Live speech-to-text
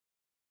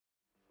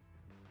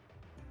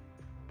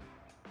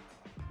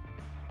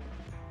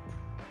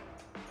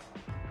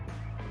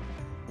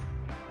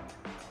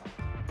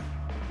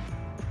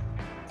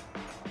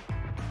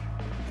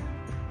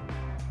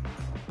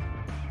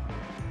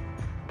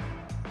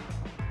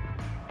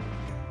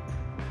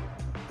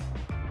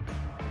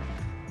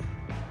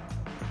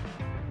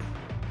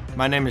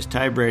My name is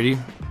Ty Brady.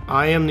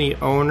 I am the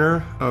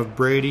owner of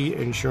Brady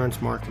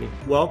Insurance Marketing.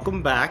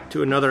 Welcome back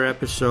to another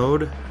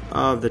episode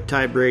of the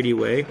Ty Brady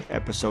Way,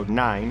 episode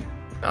 9.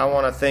 I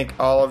want to thank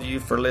all of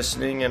you for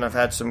listening, and I've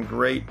had some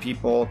great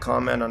people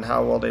comment on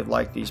how well they've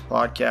liked these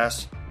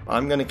podcasts.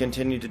 I'm going to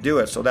continue to do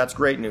it, so that's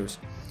great news.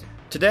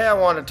 Today I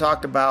want to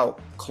talk about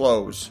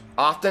close.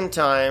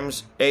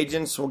 Oftentimes,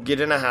 agents will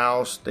get in a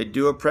house, they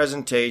do a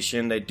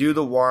presentation, they do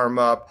the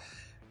warm-up,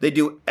 they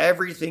do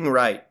everything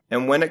right.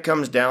 And when it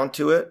comes down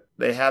to it,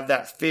 they have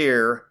that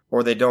fear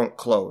or they don't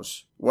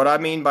close. What I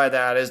mean by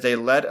that is they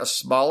let a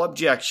small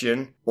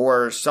objection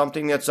or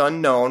something that's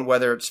unknown,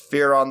 whether it's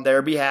fear on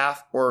their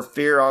behalf or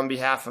fear on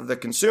behalf of the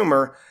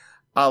consumer,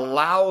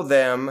 allow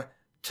them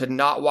to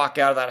not walk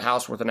out of that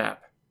house with an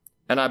app.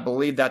 And I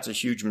believe that's a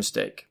huge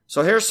mistake.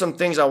 So here's some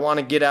things I want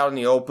to get out in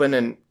the open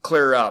and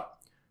clear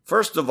up.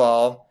 First of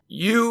all,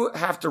 you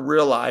have to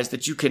realize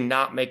that you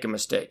cannot make a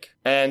mistake.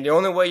 And the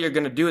only way you're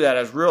going to do that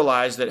is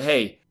realize that,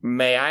 hey,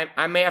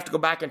 I may have to go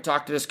back and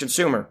talk to this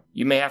consumer.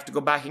 You may have to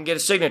go back and get a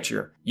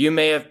signature. You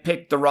may have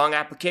picked the wrong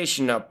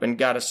application up and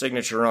got a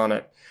signature on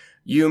it.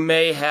 You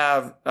may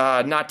have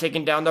not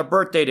taken down their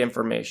birth date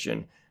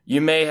information. You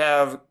may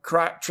have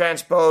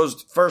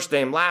transposed first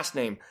name, last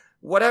name.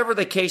 Whatever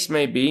the case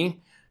may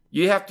be,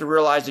 you have to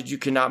realize that you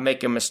cannot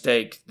make a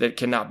mistake that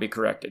cannot be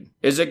corrected.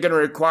 Is it going to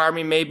require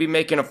me maybe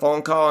making a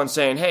phone call and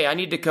saying, hey, I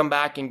need to come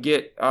back and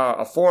get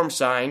a form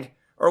signed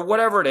or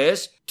whatever it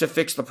is to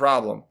fix the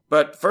problem?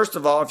 But first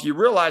of all, if you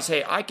realize,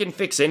 hey, I can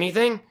fix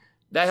anything,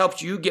 that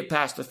helps you get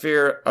past the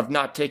fear of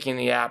not taking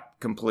the app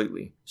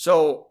completely.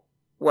 So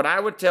what I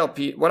would tell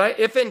people,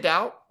 if in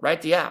doubt,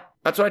 write the app.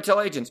 That's what I tell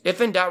agents.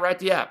 If in doubt, write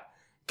the app.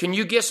 Can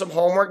you get some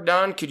homework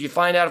done? Could you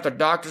find out if the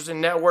doctor's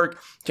in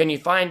network? Can you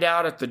find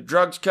out if the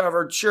drug's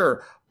covered?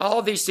 Sure.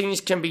 All these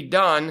things can be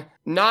done.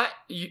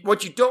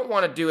 What you don't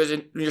want to do is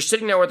you're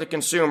sitting there with the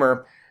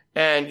consumer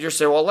and you're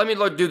saying, well, let me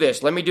do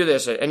this.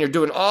 And you're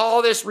doing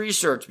all this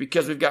research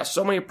because we've got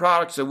so many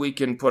products that we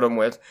can put them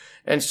with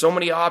and so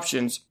many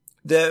options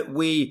that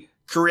we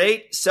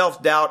create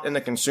self-doubt in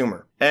the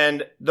consumer.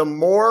 And the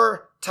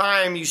more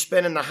time you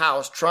spend in the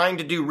house trying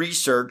to do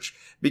research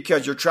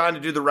because you're trying to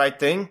do the right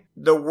thing,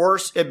 the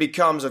worse it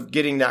becomes of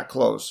getting that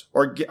close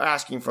or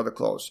asking for the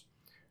close.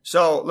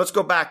 So let's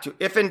go back to,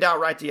 if in doubt,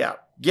 write the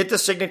app. Get the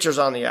signatures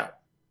on the app.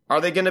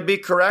 Are they going to be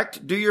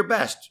correct? Do your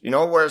best.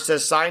 Where it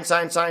says sign,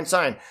 sign, sign,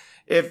 sign.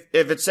 If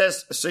it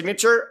says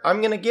signature,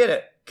 I'm going to get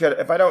it.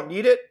 If I don't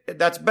need it,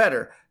 that's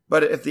better.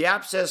 But if the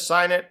app says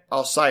sign it,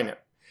 I'll sign it.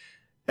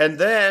 And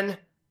then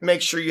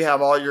make sure you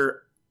have all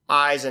your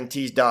I's and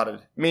T's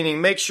dotted.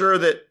 Meaning make sure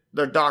that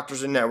their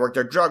doctors in network,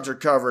 their drugs are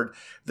covered,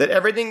 that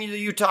everything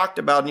you talked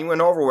about and you went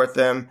over with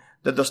them,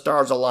 that the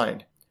stars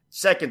aligned.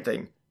 Second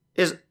thing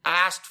is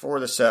ask for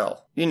the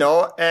sell.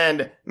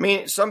 And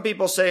some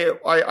people say,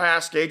 I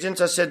ask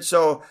agents, I said,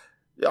 so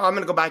I'm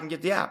going to go back and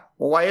get the app.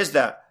 Well, why is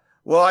that?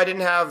 Well, I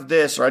didn't have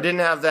this or I didn't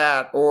have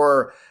that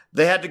or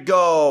they had to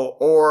go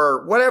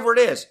or whatever it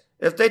is.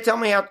 If they tell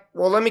me,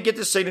 let me get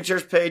the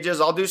signatures pages.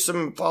 I'll do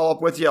some follow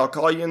up with you. I'll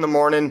call you in the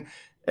morning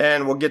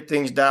and we'll get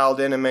things dialed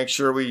in and make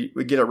sure we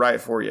get it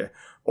right for you.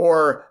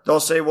 Or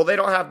they'll say, well, they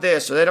don't have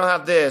this or they don't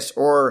have this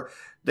or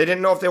they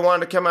didn't know if they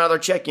wanted to come out of their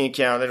checking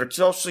account, their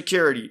social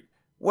security.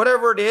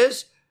 Whatever it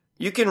is,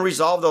 you can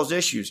resolve those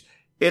issues.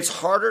 It's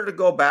harder to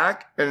go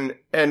back and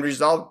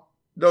resolve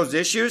those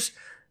issues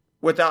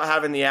without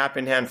having the app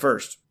in hand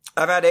first.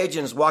 I've had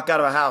agents walk out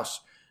of a house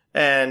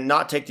and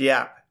not take the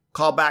app.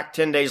 Call back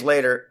 10 days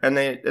later and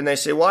they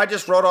say, well, I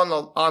just wrote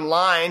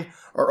online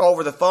or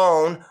over the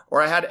phone,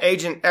 or I had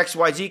agent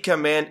XYZ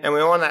come in and we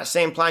went on that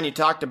same plan you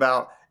talked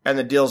about and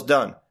the deal's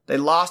done. They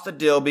lost the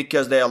deal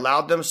because they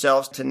allowed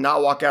themselves to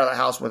not walk out of the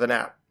house with an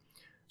app.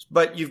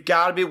 But you've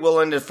got to be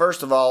willing to,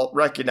 first of all,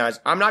 recognize,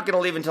 I'm not going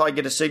to leave until I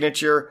get a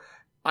signature.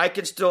 I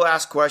can still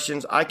ask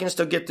questions. I can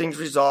still get things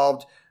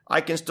resolved. I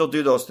can still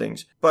do those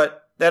things.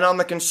 But then on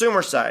the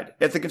consumer side,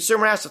 if the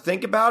consumer has to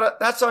think about it,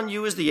 that's on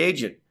you as the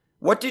agent.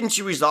 What didn't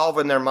you resolve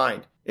in their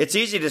mind? It's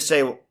easy to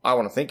say, well, I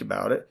want to think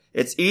about it.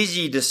 It's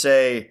easy to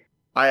say,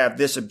 I have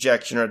this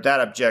objection or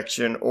that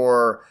objection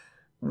or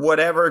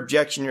whatever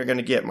objection you're going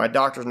to get. My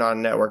doctor's not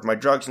in network. My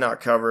drug's not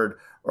covered.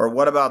 Or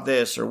what about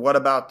this? Or what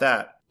about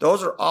that?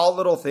 Those are all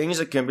little things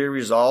that can be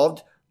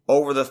resolved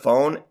over the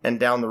phone and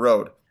down the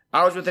road.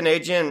 I was with an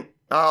agent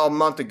a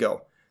month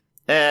ago,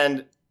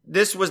 and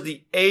this was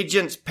the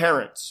agent's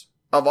parents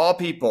of all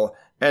people.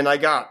 And I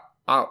got,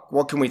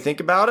 well, can we think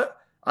about it?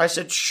 I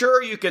said,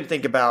 sure, you can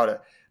think about it.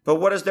 But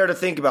what is there to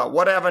think about?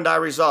 What haven't I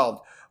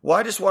resolved? Well,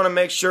 I just want to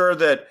make sure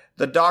that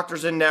the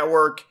doctor's in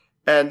network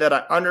and that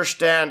I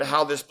understand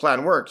how this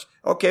plan works.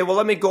 Okay, well,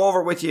 let me go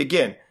over with you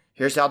again.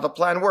 Here's how the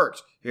plan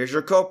works. Here's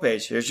your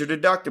copays. Here's your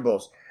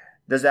deductibles.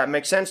 Does that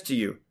make sense to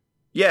you?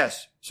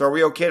 Yes. So are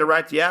we okay to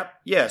write the app?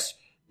 Yes.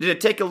 Did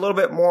it take a little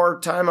bit more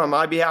time on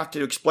my behalf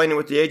to explain it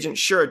with the agent?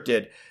 Sure it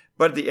did.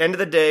 But at the end of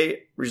the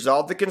day,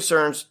 resolved the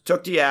concerns,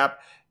 took the app,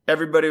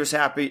 everybody was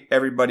happy,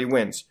 everybody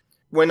wins.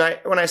 When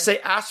I say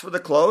ask for the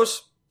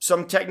close,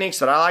 some techniques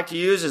that I like to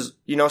use is,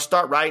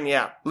 start writing the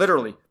app.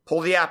 Literally,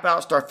 Pull the app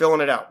out, start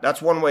filling it out.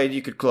 That's one way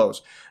you could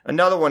close.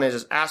 Another one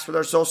is ask for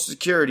their social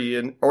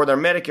security or their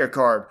Medicare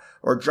card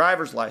or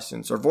driver's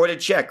license or voided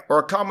check or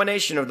a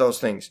combination of those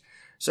things.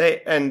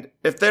 And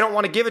if they don't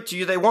want to give it to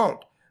you, they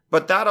won't.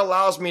 But that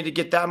allows me to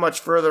get that much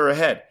further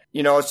ahead.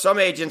 Some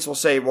agents will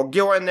say, well,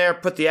 go in there,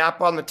 put the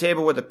app on the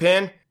table with a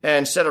pin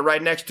and set it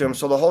right next to them.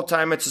 So the whole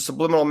time it's a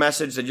subliminal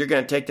message that you're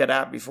going to take that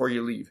app before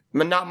you leave.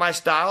 Not my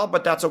style,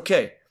 but that's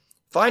okay.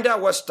 Find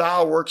out what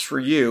style works for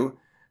you.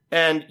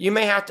 And you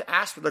may have to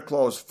ask for the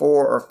close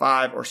 4 or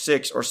 5 or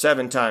 6 or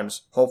 7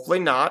 times. Hopefully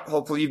not.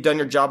 Hopefully you've done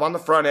your job on the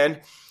front end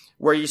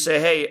where you say,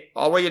 hey,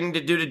 all we need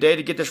to do today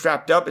to get this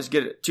wrapped up is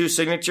get 2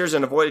 signatures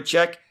and a voided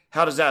check.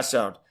 How does that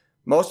sound?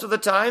 Most of the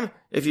time,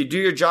 if you do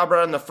your job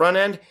right on the front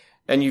end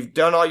and you've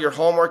done all your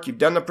homework, you've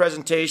done the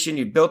presentation,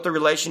 you've built the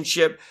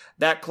relationship,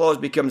 that close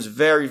becomes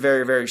very,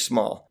 very, very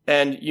small.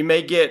 And you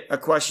may get a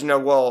question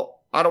of,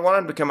 well, I don't want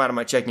them to come out of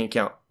my checking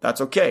account.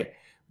 That's okay.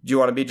 Do you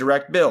want to be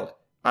direct billed?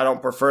 I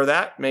don't prefer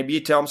that. Maybe you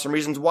tell them some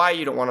reasons why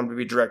you don't want them to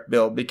be direct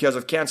billed because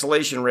of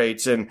cancellation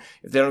rates and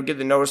if they don't get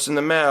the notice in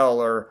the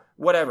mail or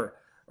whatever.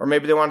 Or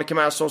maybe they want to come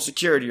out of Social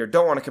Security or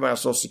don't want to come out of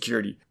Social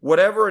Security.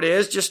 Whatever it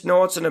is, just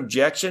know it's an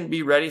objection.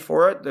 Be ready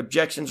for it. The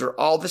objections are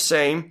all the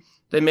same.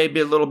 They may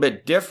be a little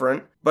bit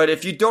different. But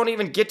if you don't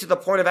even get to the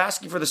point of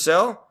asking for the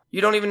sale,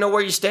 you don't even know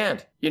where you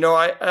stand.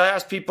 I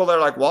ask people that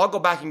are like, well, I'll go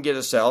back and get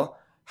a sale.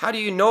 How do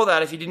you know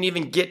that if you didn't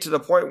even get to the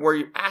point where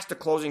you asked a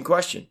closing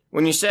question?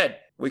 When you said,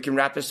 we can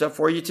wrap this up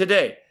for you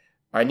today.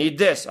 I need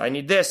this. I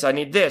need this. I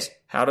need this.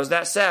 How does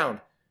that sound?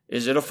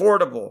 Is it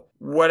affordable?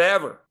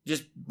 Whatever.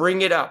 Just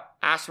bring it up.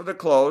 Ask for the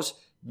close.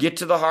 Get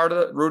to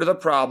the root of the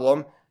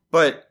problem.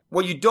 But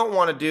what you don't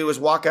want to do is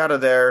walk out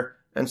of there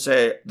and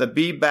say, the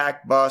be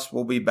back bus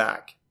will be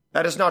back.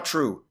 That is not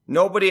true.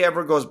 Nobody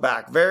ever goes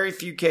back. Very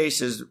few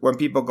cases when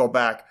people go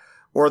back.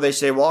 Or they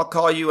say, well, I'll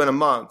call you in a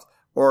month.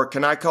 Or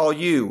can I call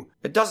you?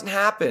 It doesn't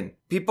happen.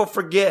 People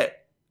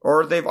forget.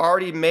 Or they've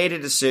already made a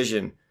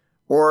decision.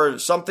 Or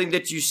something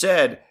that you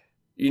said,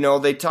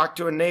 they talk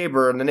to a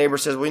neighbor and the neighbor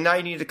says, well, now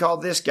you need to call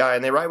this guy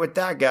and they write with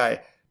that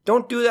guy.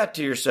 Don't do that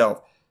to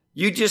yourself.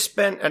 You just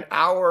spent an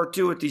hour or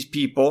 2 with these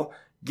people,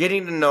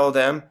 getting to know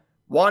them,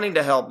 wanting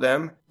to help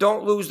them.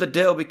 Don't lose the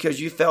deal because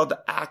you failed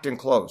to act and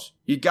close.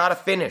 You got to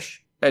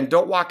finish and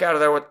don't walk out of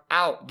there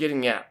without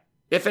getting the app.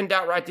 If in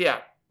doubt, write the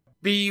app.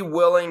 Be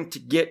willing to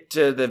get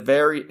to the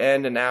very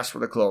end and ask for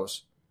the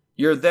close.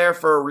 You're there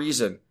for a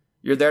reason.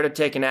 You're there to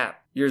take an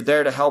app. You're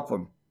there to help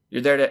them.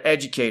 You're there to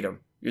educate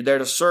them. You're there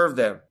to serve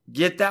them.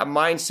 Get that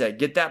mindset.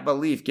 Get that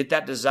belief. Get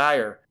that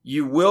desire.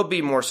 You will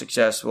be more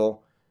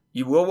successful.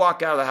 You will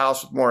walk out of the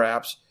house with more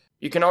apps.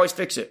 You can always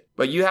fix it.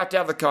 But you have to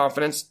have the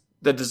confidence,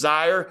 the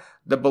desire,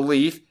 the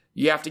belief.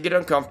 You have to get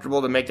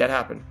uncomfortable to make that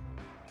happen.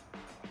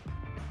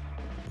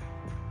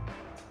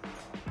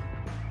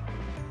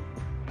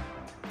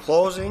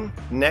 Closing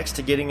next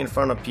to getting in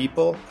front of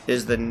people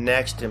is the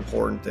next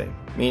important thing.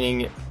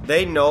 Meaning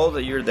they know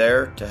that you're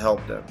there to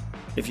help them.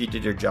 If you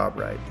did your job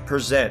right.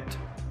 Present.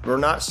 We're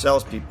not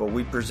salespeople.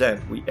 We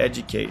present. We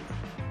educate.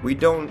 We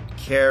don't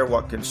care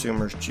what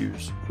consumers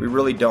choose. We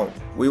really don't.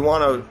 We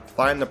want to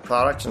find the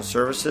products and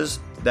services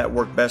that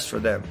work best for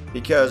them.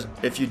 Because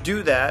if you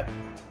do that,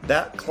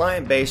 that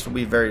client base will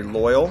be very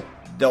loyal.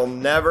 They'll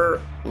never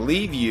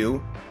leave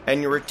you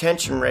and your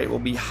retention rate will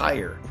be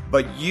higher.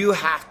 But you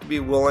have to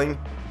be willing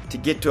to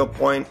get to a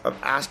point of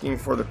asking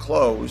for the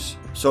close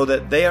so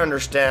that they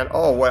understand,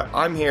 oh, well,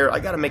 I'm here. I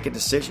got to make a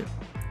decision.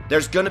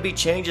 There's going to be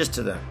changes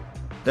to them.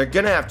 They're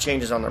going to have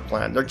changes on their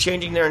plan. They're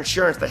changing their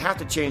insurance. They have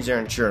to change their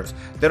insurance.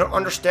 They don't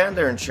understand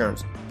their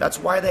insurance. That's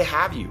why they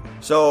have you.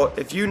 So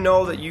if you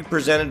know that you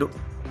presented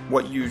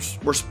what you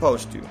were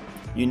supposed to,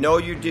 you know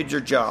you did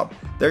your job,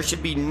 there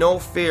should be no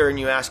fear in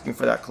you asking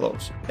for that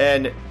close.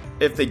 And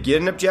if they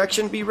get an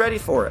objection, be ready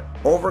for it.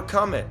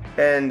 Overcome it.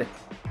 And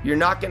you're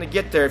not going to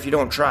get there if you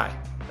don't try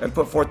and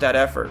put forth that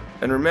effort.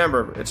 And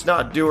remember, it's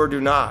not do or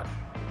do not.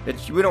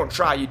 We don't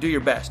try, you do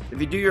your best. If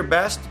you do your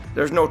best,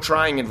 there's no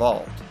trying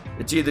involved.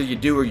 It's either you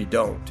do or you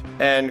don't.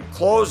 And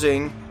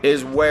closing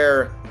is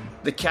where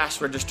the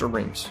cash register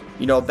rings.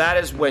 That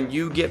is when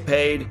you get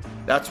paid.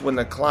 That's when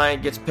the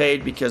client gets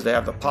paid because they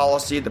have the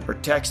policy that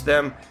protects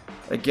them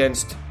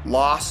against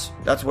loss.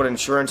 That's what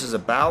insurance is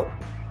about.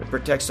 It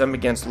protects them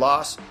against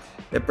loss.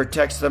 It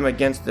protects them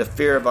against the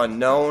fear of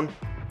unknown.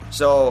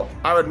 So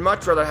I would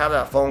much rather have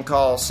that phone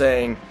call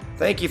saying,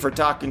 thank you for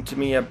talking to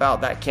me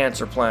about that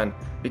cancer plan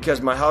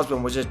because my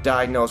husband was just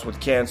diagnosed with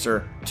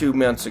cancer 2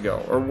 months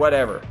ago or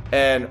whatever.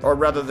 Or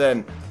rather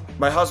than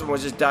my husband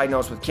was just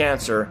diagnosed with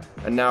cancer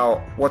and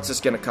now what's this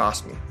going to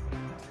cost me?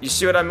 You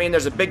see what I mean?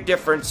 There's a big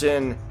difference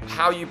in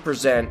how you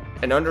present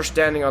and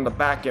understanding on the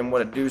back end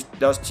what it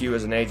does to you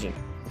as an agent.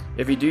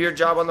 If you do your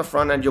job on the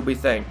front end, you'll be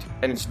thanked.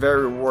 And it's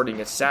very rewarding.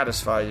 It's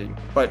satisfying.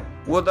 But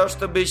will there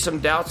still be some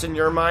doubts in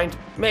your mind?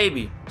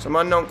 Maybe. Some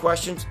unknown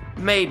questions?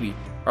 Maybe.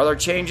 Are there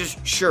changes?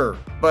 Sure.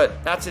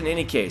 But that's in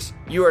any case.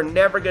 You are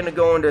never going to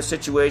go into a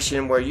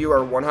situation where you are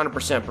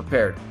 100%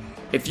 prepared.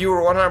 If you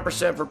were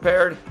 100%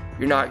 prepared,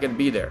 you're not going to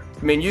be there.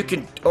 I mean, you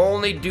can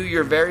only do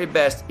your very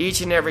best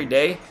each and every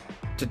day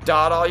to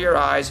dot all your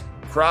I's,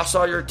 cross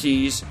all your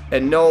T's,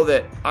 and know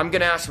that I'm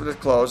going to ask for the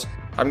close.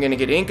 I'm going to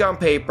get ink on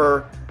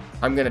paper.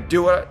 I'm going to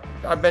do what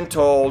I've been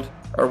told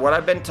or what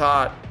I've been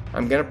taught.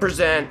 I'm going to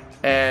present,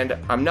 and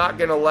I'm not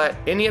going to let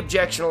any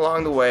objection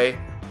along the way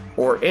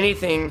or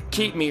anything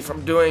keep me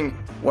from doing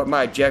what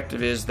my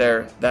objective is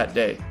there that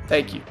day.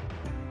 Thank you.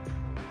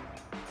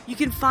 You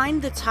can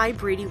find The Ty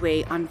Brady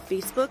Way on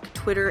Facebook,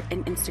 Twitter,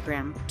 and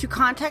Instagram. To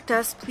contact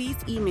us, please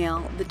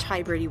email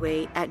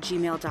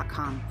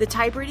thetybradyway@gmail.com. The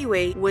Ty Brady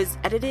Way was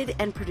edited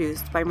and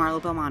produced by Marlo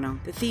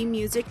Belmano. The theme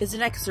music is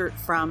an excerpt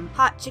from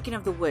Hot Chicken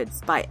of the Woods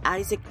by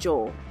Isaac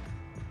Joel.